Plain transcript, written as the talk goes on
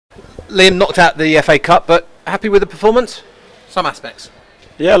Liam knocked out the FA Cup, but happy with the performance? Some aspects.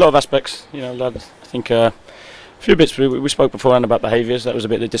 Yeah, a lot of aspects. You know, I think a few bits we spoke beforehand about behaviours. That was a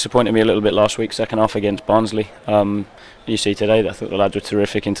bit that disappointed me a little bit last week, second half against Barnsley. You see today that I thought the lads were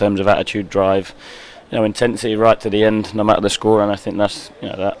terrific in terms of attitude, drive, intensity right to the end, no matter the score. And I think that's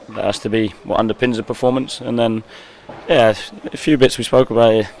that has to be what underpins the performance. And then a few bits we spoke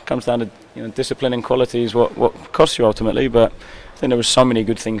about. It comes down to discipline and quality is what costs you ultimately, but I think there were so many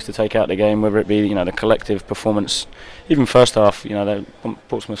good things to take out of the game, whether it be the collective performance. Even first half,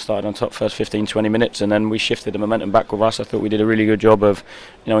 Portsmouth started on top first 15-20 minutes, and then we shifted the momentum back with us. I thought we did a really good job of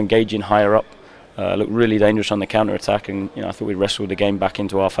engaging higher up. Looked really dangerous on the counter attack, and I thought we wrestled the game back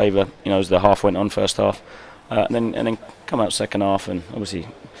into our favour. As the half went on, first half, and then come out second half, and obviously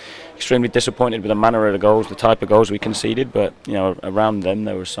extremely disappointed with the manner of the goals, the type of goals we conceded. But around them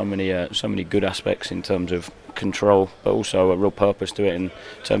there were so many good aspects in terms of control, but also a real purpose to it in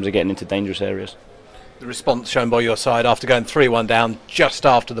terms of getting into dangerous areas. The response shown by your side after going 3-1 down just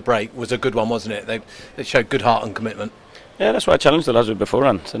after the break was a good one, wasn't it? They showed good heart and commitment. Yeah, that's what I challenged the lads with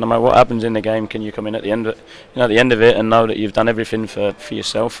beforehand. So no matter what happens in the game, can you come in at the end of it, and know that you've done everything for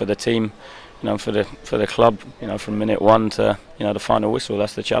yourself, for the team, for the club, from minute one to the final whistle.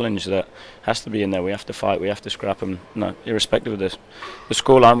 That's the challenge that has to be in there. We have to fight, we have to scrap, and irrespective of the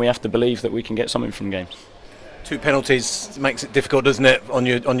scoreline, we have to believe that we can get something from games. 2 penalties makes it difficult, doesn't it, on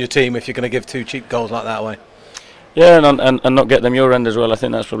your team if you're going to give 2 cheap goals like that away? Yeah, and not get them your end as well. I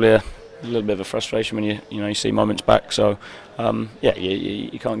think that's probably a little bit of a frustration when you see moments back. So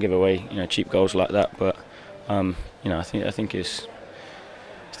you can't give away cheap goals like that. But I think it's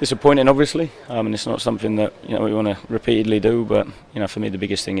disappointing, obviously, and it's not something that we want to repeatedly do. But for me, the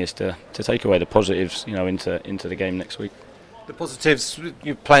biggest thing is to take away the positives into the game next week. The positives,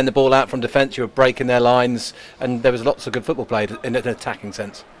 you're playing the ball out from defence, you were breaking their lines, and there was lots of good football played in an attacking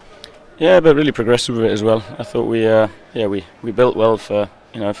sense. Yeah, but really progressive with it as well. I thought we built well for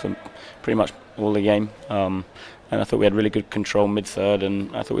pretty much all the game, and I thought we had really good control mid-third,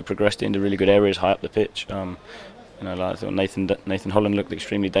 and I thought we progressed into really good areas high up the pitch. I thought Nathan Holland looked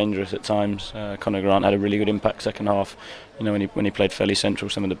extremely dangerous at times. Conor Grant had a really good impact second half. When he played fairly central,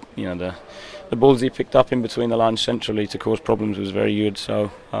 some of the balls he picked up in between the lines centrally to cause problems was very good.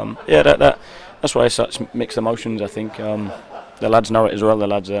 So that's why it's such mixed emotions. I think the lads know it as well. The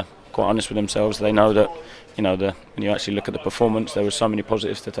lads are quite honest with themselves. They know that when you actually look at the performance, there were so many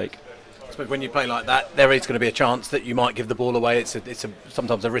positives to take. I suppose when you play like that, there is going to be a chance that you might give the ball away. It's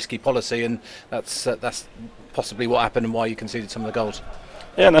sometimes a risky policy, and that's possibly what happened and why you conceded some of the goals.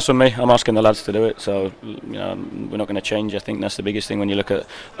 Yeah, and that's on me. I'm asking the lads to do it, so we're not going to change. I think that's the biggest thing when you look at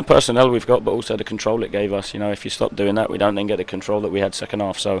the personnel we've got, but also the control it gave us. If you stop doing that, we don't then get the control that we had second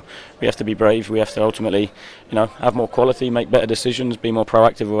half. So we have to be brave. We have to ultimately, have more quality, make better decisions, be more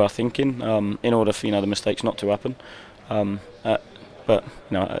proactive with our thinking, in order for the mistakes not to happen. But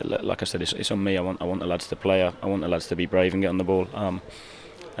like I said, it's on me. I want the lads to play. I want the lads to be brave and get on the ball.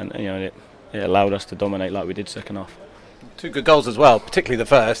 And it allowed us to dominate like we did second half. 2 good goals as well, particularly the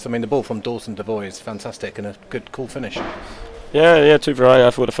first. I mean, the ball from Dawson to Voy is fantastic and a good, cool finish. Yeah, 2 for I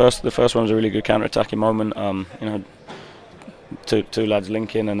thought the first one was a really good counter-attacking moment. Two lads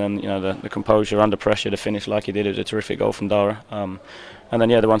linking, and then the composure under pressure to finish like he did. It was a terrific goal from Dara. And then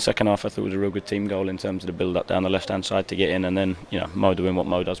the one second half I thought was a real good team goal in terms of the build-up down the left-hand side to get in, and then Mo doing what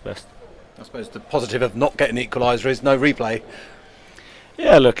Mo does best. I suppose the positive of not getting equaliser is no replay.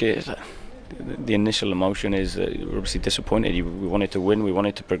 Yeah, look, the initial emotion is we're obviously disappointed. We wanted to win, we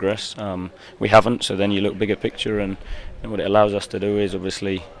wanted to progress. We haven't, so then you look bigger picture, and what it allows us to do is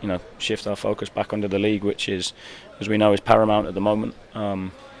obviously shift our focus back onto the league, which is, as we know, is paramount at the moment.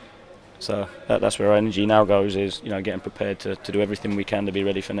 So that's where our energy now goes, is getting prepared to do everything we can to be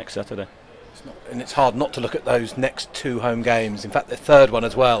ready for next Saturday. It's hard not to look at those next 2 home games. In fact, the third one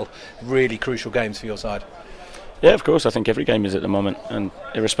as well. Really crucial games for your side. Yeah, of course. I think every game is at the moment, and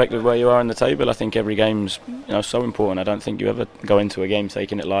irrespective of where you are in the table, I think every game's so important. I don't think you ever go into a game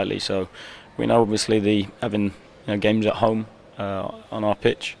taking it lightly. So we know obviously having games at home on our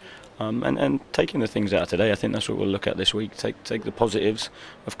pitch. And taking the things out of today, I think that's what we'll look at this week. Take the positives,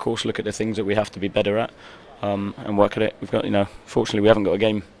 of course. Look at the things that we have to be better at, and work at it. We've got, fortunately, we haven't got a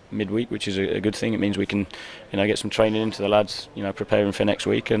game midweek, which is a good thing. It means we can, get some training into the lads, preparing for next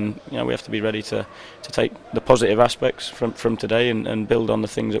week, and we have to be ready to take the positive aspects from today and build on the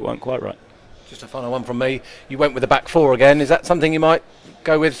things that weren't quite right. Just a final one from me. You went with the back 4 again. Is that something you might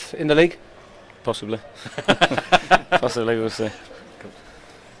go with in the league? Possibly. Possibly, we'll see.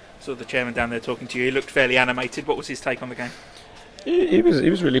 Saw the chairman down there talking to you. He looked fairly animated. What was his take on the game? He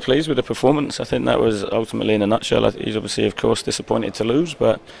was really pleased with the performance. I think that was ultimately, in a nutshell, he's obviously, of course, disappointed to lose,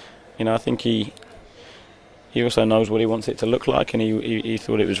 but I think he also knows what he wants it to look like, and he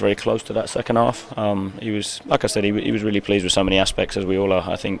thought it was very close to that second half. He was, like I said, he was really pleased with so many aspects, as we all are.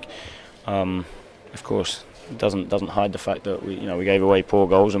 I think, of course, it doesn't hide the fact that we gave away poor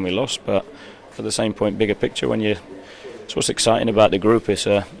goals and we lost. But for the same point, bigger picture, it's what's exciting about the group is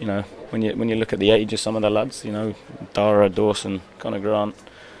when you look at the age of some of the lads, Dara, Dawson, Conor Grant.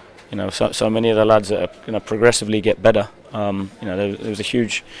 So many of the lads that are going to progressively get better. There was a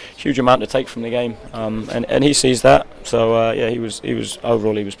huge amount to take from the game, and he sees that. So he was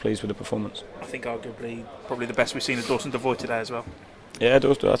overall pleased with the performance. I think arguably probably the best we've seen of Dawson Devoy today as well. Yeah, I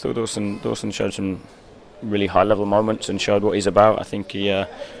thought Dawson showed some really high level moments and showed what he's about. I think he,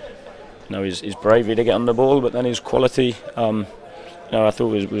 his bravery to get on the ball, but then his quality. I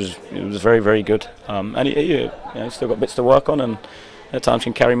thought it was very, very good. And he still got bits to work on, and at times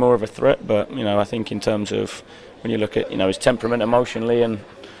can carry more of a threat. But I think in terms of when you look at his temperament emotionally and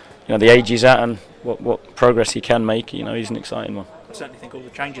the age he's at and what progress he can make, he's an exciting one. I certainly think all the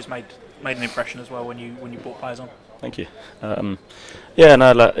changes made an impression as well when you brought players on. Thank you.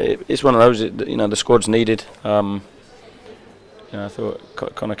 It's one of those the squad's needed. I thought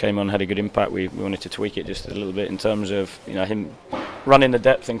Conor came on, had a good impact. We wanted to tweak it just a little bit in terms of him running the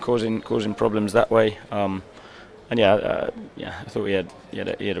depth and causing problems that way. I thought he had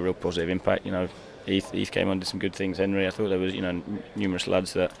a real positive impact. Heath came on, did some good things. Henry, I thought there was numerous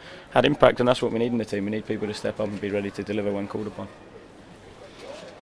lads that had impact, and that's what we need in the team. We need people to step up and be ready to deliver when called upon.